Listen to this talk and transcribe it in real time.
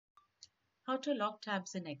How to lock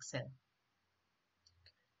tabs in Excel.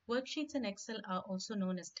 Worksheets in Excel are also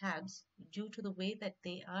known as tabs due to the way that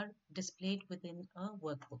they are displayed within a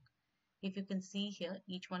workbook. If you can see here,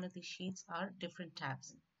 each one of these sheets are different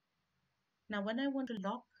tabs. Now, when I want to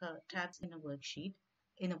lock tabs in a worksheet,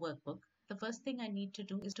 in a workbook, the first thing I need to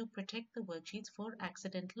do is to protect the worksheets for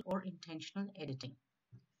accidental or intentional editing.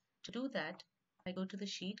 To do that, I go to the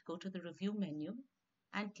sheet, go to the review menu,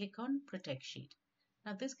 and click on Protect Sheet.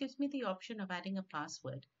 Now, this gives me the option of adding a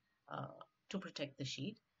password to protect the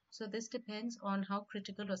sheet. So this depends on how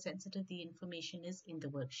critical or sensitive the information is in the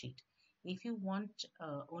worksheet. If you want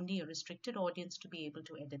only a restricted audience to be able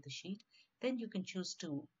to edit the sheet, then you can choose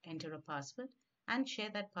to enter a password and share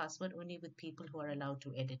that password only with people who are allowed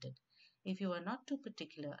to edit it. If you are not too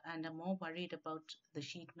particular and are more worried about the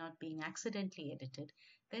sheet not being accidentally edited,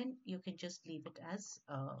 then you can just leave it as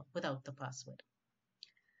without the password.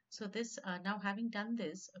 So this now having done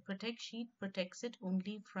this, a protect sheet protects it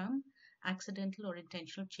only from accidental or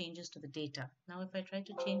intentional changes to the data. Now if I try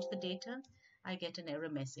to change the data, I get an error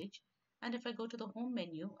message. And if I go to the home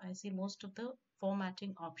menu, I see most of the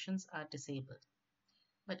formatting options are disabled.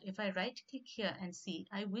 But if I right click here and see,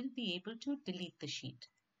 I will be able to delete the sheet.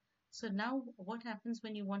 So now what happens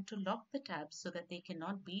when you want to lock the tabs so that they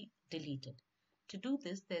cannot be deleted? To do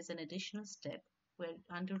this, there's an additional step where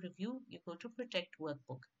under review, you go to protect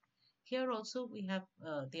workbook. Here also we have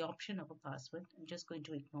the option of a password. I'm just going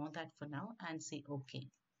to ignore that for now and say OK.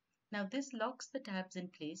 Now this locks the tabs in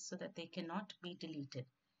place so that they cannot be deleted.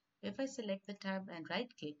 If I select the tab and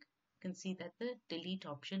right click, you can see that the delete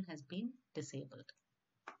option has been disabled.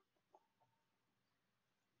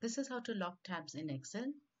 This is how to lock tabs in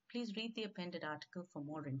Excel. Please read the appended article for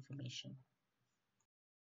more information.